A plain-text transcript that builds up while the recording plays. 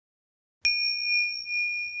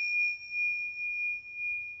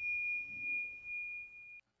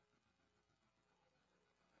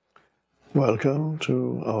Welcome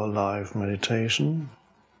to our live meditation.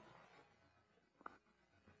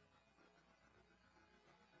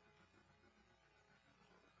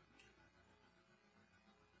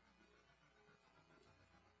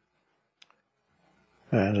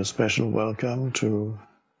 And a special welcome to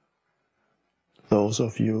those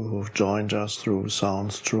of you who've joined us through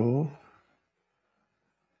Sounds True.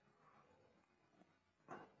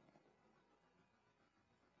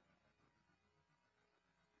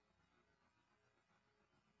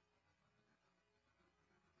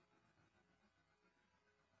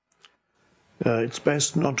 It's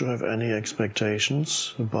best not to have any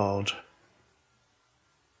expectations about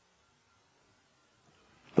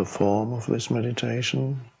the form of this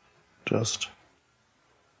meditation. Just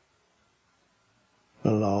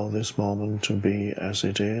allow this moment to be as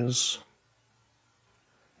it is,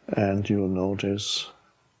 and you'll notice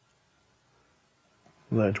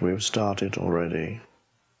that we've started already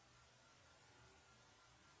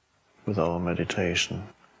with our meditation.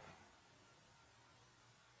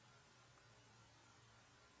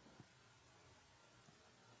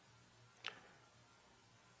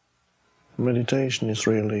 Meditation is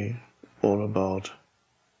really all about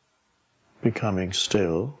becoming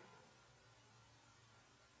still,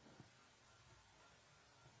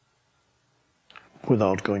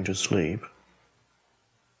 without going to sleep.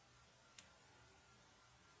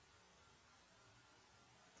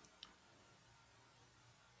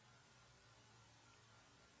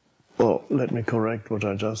 Well, let me correct what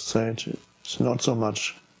I just said. It's not so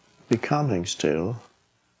much becoming still,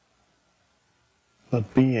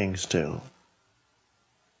 but being still.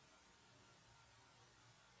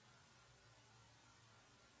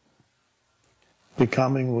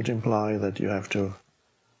 Becoming would imply that you have to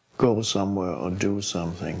go somewhere or do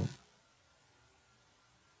something.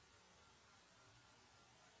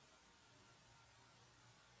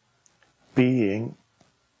 Being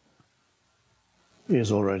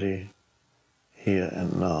is already here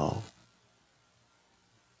and now.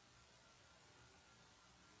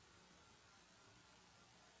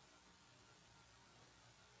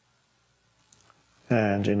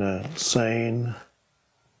 And in a sane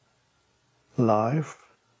life,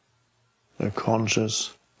 a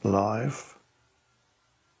conscious life,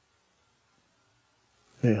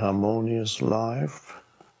 a harmonious life,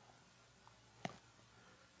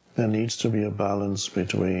 there needs to be a balance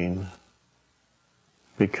between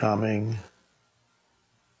becoming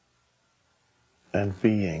and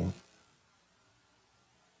being.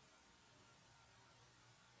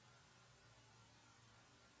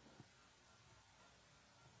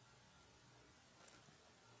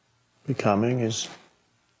 Becoming is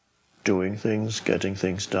doing things, getting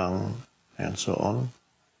things done, and so on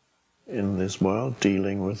in this world,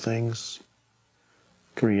 dealing with things,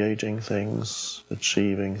 creating things,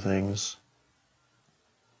 achieving things.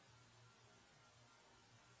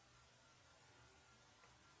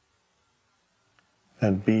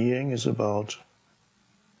 And being is about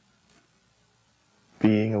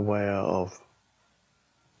being aware of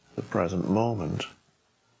the present moment.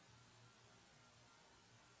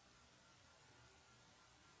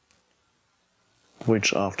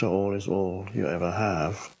 Which, after all, is all you ever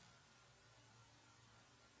have.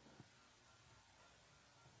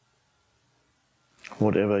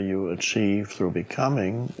 Whatever you achieve through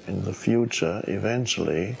becoming in the future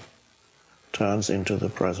eventually turns into the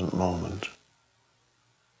present moment.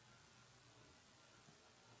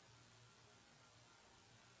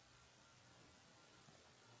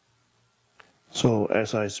 So,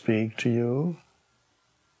 as I speak to you,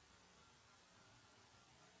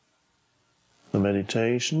 the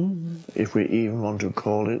meditation, if we even want to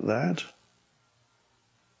call it that,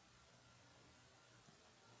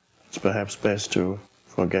 it's perhaps best to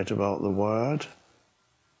forget about the word.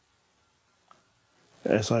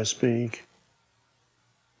 As I speak,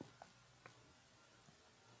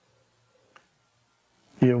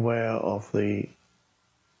 be aware of the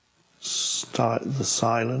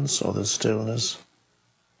silence or the stillness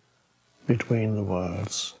between the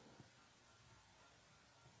words.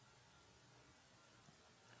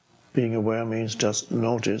 Being aware means just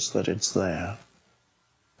notice that it's there.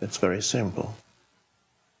 It's very simple.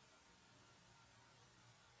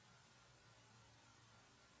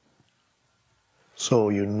 So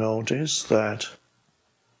you notice that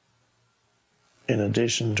in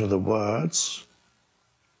addition to the words,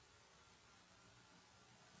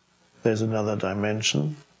 there's another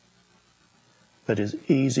dimension that is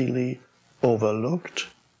easily overlooked,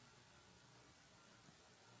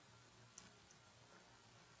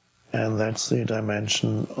 and that's the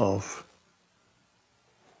dimension of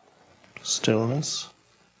stillness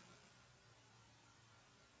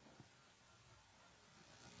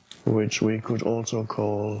which we could also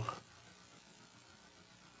call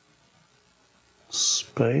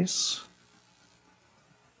space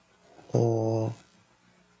or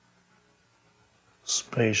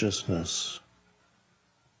spaciousness.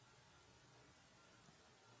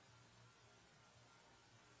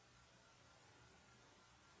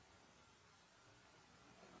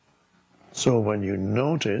 So when you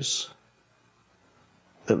notice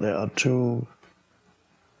that there are two,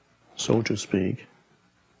 so to speak,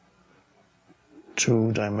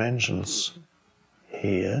 two dimensions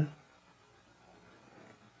here,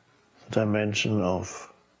 the dimension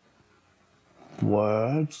of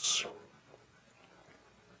words,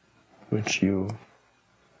 which you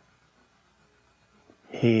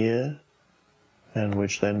hear and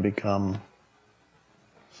which then become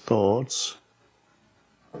thoughts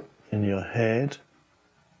in your head,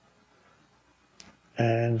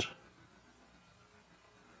 and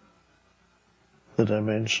the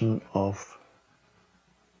dimension of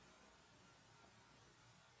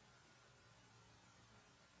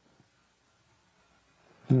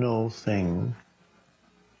no thing,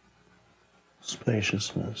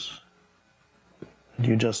 spaciousness. And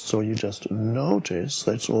you just notice,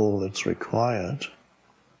 that's all that's required,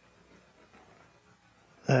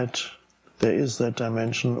 that there is that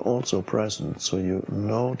dimension also present, so you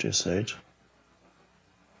notice it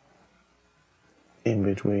in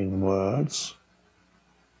between words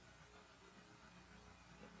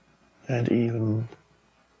and even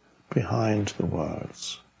behind the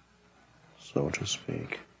words, so to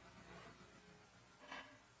speak.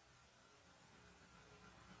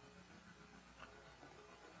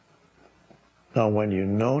 Now when you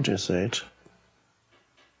notice it,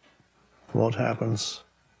 what happens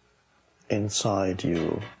inside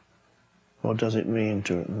you? What does it mean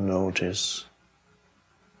to notice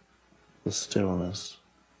the stillness?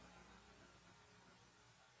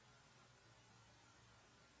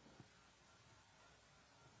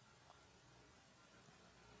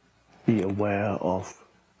 Be aware of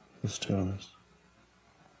the stillness.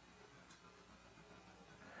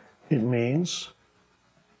 It means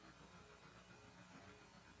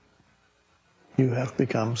you have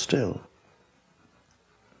become still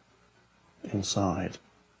inside.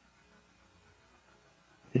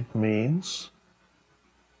 It means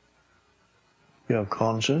you're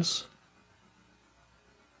conscious,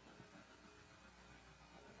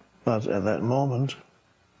 but at that moment,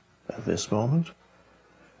 at this moment,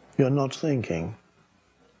 you're not thinking.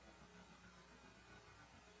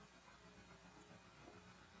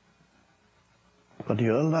 But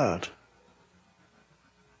you're alert,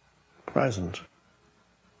 present,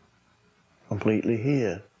 completely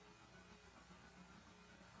here,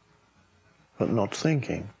 but not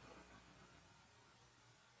thinking.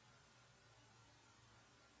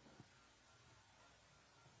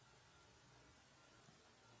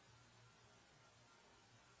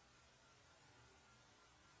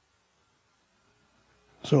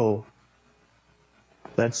 So,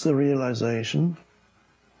 that's the realization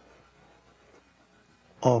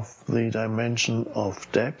of the dimension of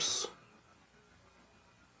depth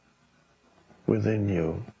within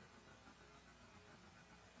you.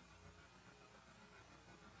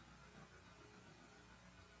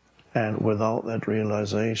 And without that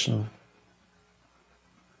realization,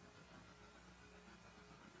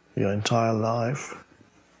 your entire life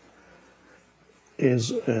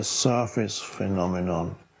is a surface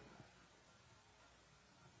phenomenon.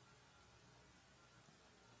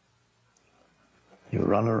 You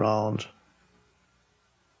run around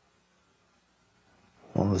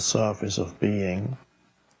on the surface of being,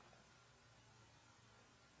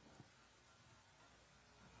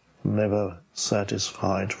 never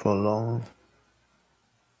satisfied for long,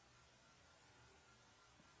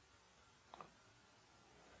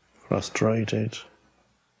 frustrated,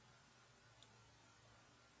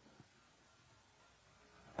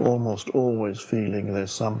 almost always feeling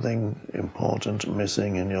there's something important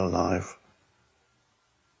missing in your life.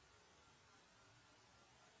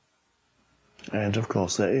 And of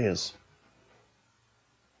course there is.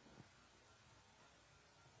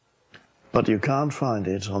 But you can't find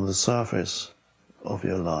it on the surface of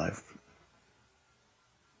your life.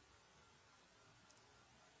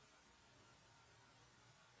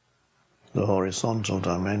 The horizontal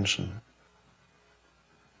dimension,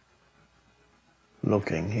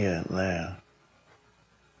 looking here and there.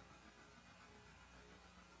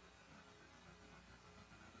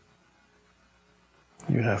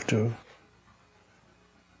 You have to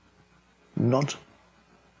not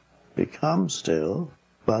become still,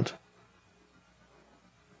 but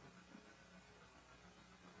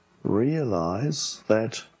realize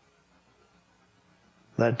that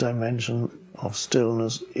that dimension of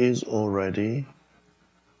stillness is already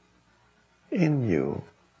in you.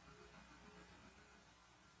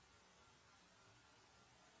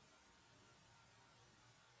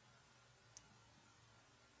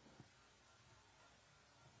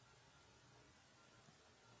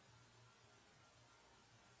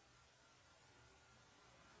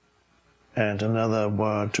 And another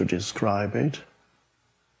word to describe it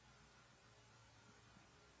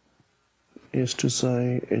is to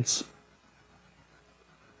say it's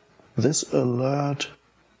this alert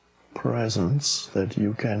presence that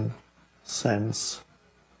you can sense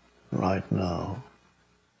right now.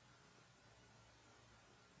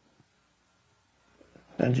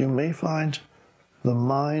 And you may find the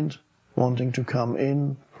mind wanting to come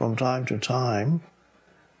in from time to time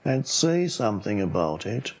and say something about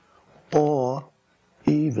it, or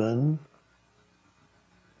even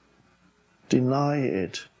deny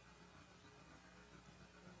it,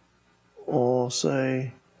 or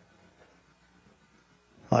say,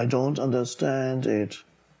 I don't understand it,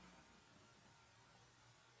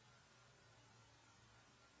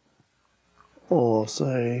 or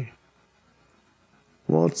say,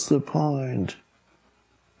 what's the point?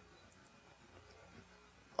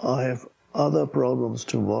 I have other problems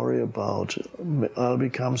to worry about. I'll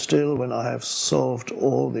become still when I have solved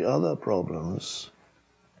all the other problems.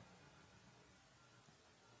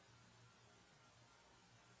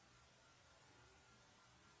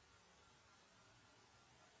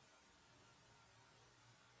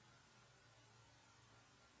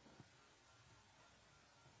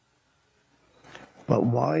 But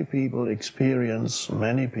why people experience,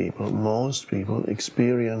 many people, most people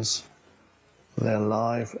experience their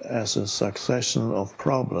life as a succession of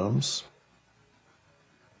problems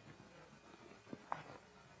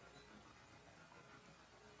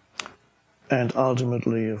and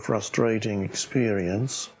ultimately a frustrating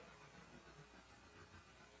experience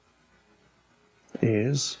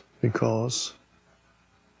is because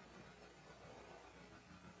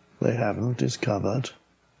they haven't discovered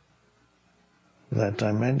that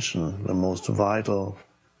dimension, the most vital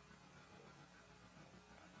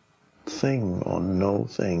thing or no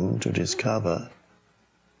thing to discover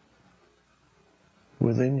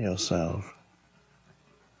within yourself.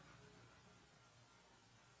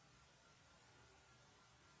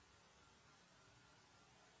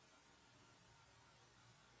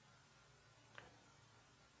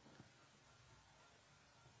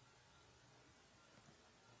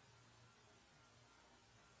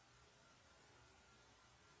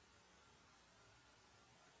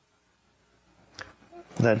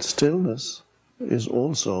 That stillness is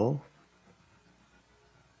also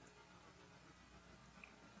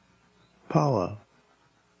power.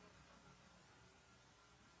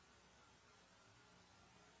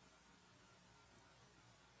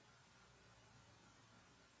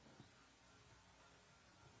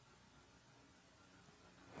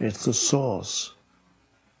 It's the source.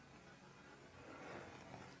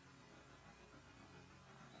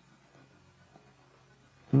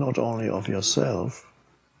 Not only of yourself,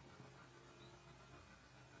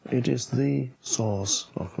 it is the source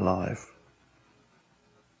of life.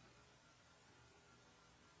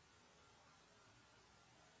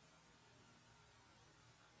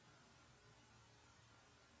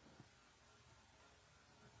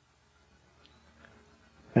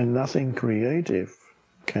 And nothing creative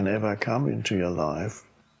can ever come into your life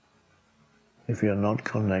if you're not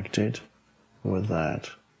connected with that.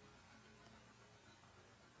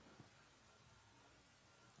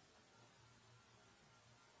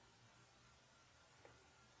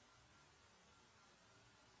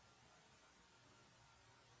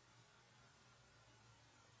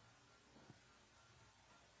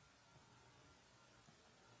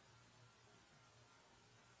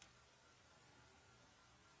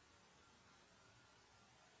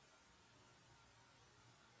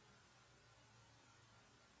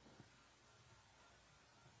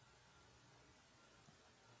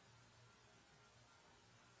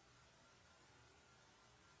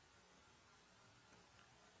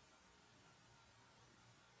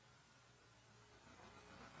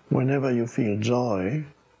 Whenever you feel joy,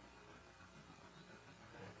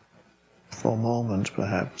 for a moment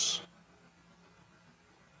perhaps,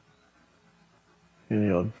 in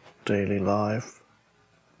your daily life,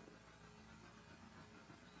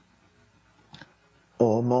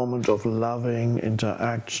 or a moment of loving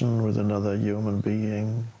interaction with another human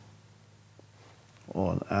being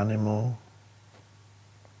or an animal,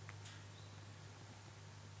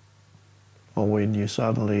 or when you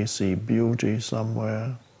suddenly see beauty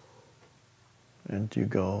somewhere and you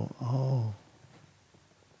go, oh,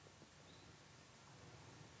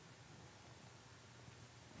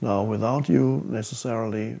 Now, without you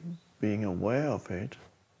necessarily being aware of it,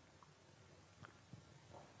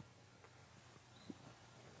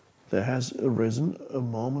 there has arisen a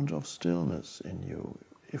moment of stillness in you,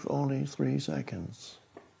 if only 3 seconds,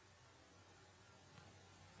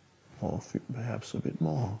 or perhaps a bit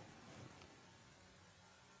more.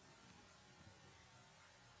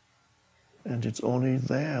 And it's only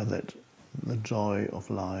there that the joy of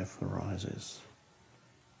life arises,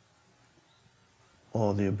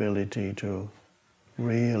 or the ability to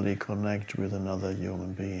really connect with another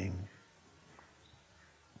human being.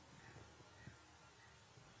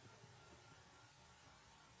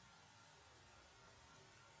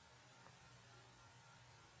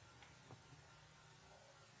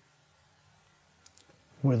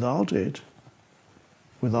 Without it,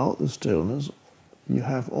 without the stillness, you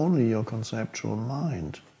have only your conceptual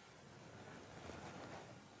mind.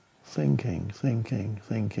 Thinking,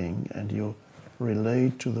 and you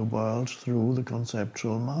relate to the world through the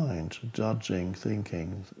conceptual mind, judging,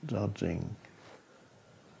 thinking, judging,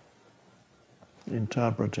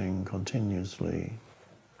 interpreting continuously.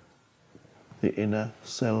 The inner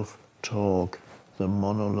self-talk, the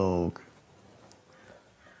monologue,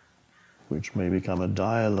 which may become a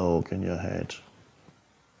dialogue in your head.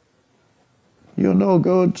 You're no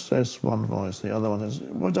good, says one voice. The other one says,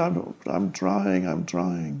 but I'm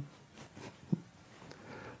trying.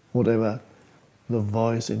 Whatever the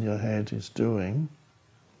voice in your head is doing,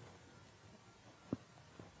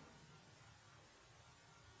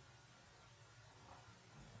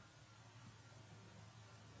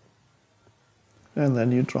 and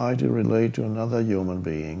then you try to relate to another human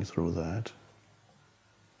being through that.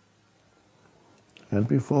 And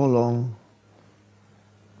before long,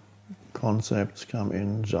 concepts come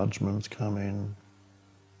in, judgments come in.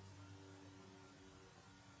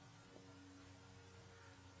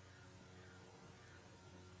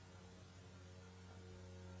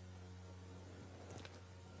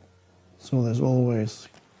 So there's always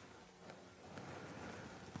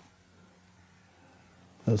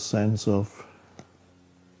a sense of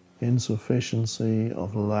insufficiency,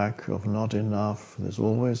 of lack, of not enough. There's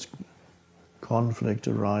always conflict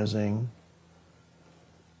arising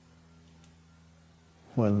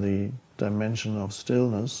when the dimension of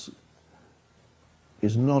stillness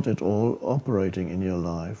is not at all operating in your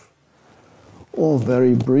life. Or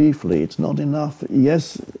very briefly, it's not enough.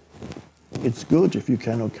 Yes, it's good if you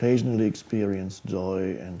can occasionally experience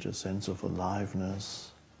joy and a sense of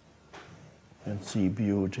aliveness and see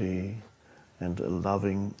beauty and a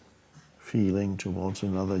loving feeling towards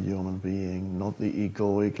another human being, not the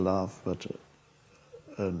egoic love, but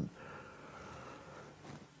a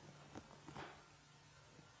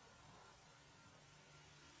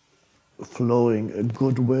flowing, a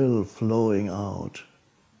goodwill flowing out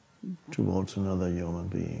towards another human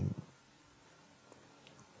being.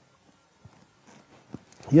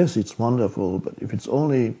 Yes, it's wonderful, but if it's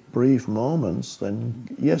only brief moments, then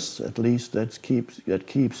yes, at least that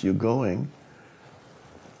keeps you going.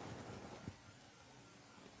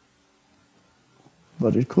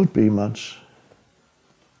 But it could be much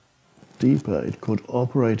deeper. It could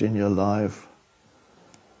operate in your life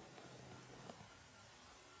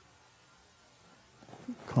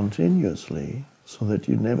continuously so that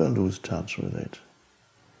you never lose touch with it.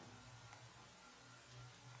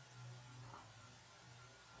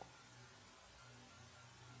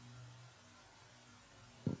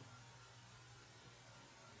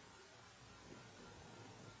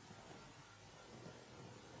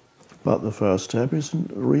 But the first step is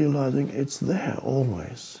realizing it's there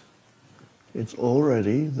always. It's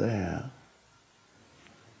already there.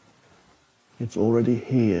 It's already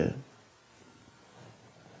here.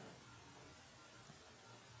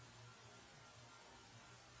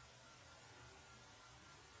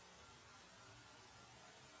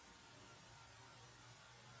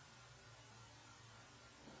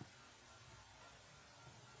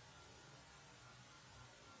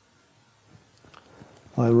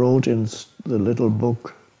 I wrote in the little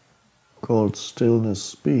book called Stillness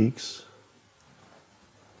Speaks,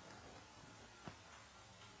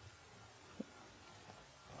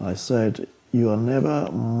 I said, you are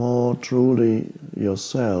never more truly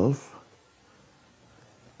yourself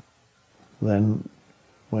than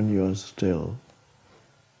when you are still.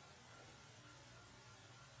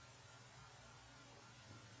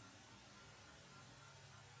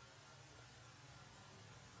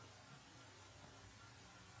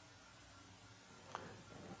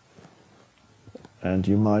 And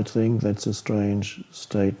you might think that's a strange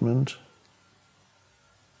statement.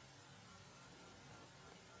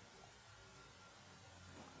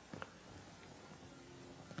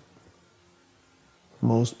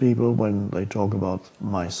 most people, when they talk about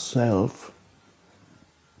myself,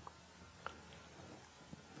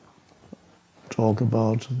 talk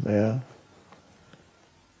about their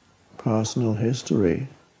personal history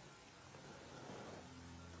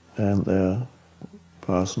and their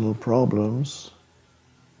personal problems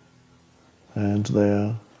and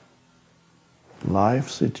their life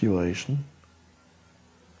situation.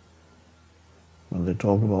 When they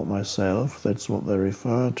talk about myself, that's what they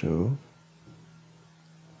refer to.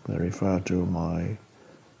 They refer to my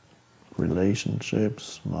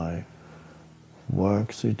relationships, my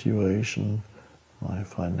work situation, my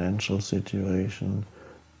financial situation,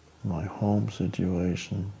 my home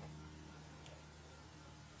situation,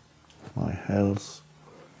 my health.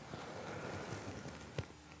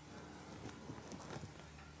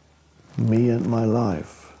 Me and my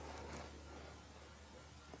life.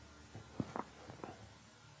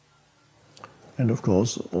 And of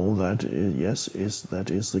course, all that is, yes, that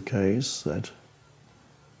is the case.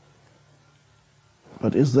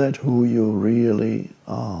 But is that who you really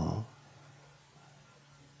are?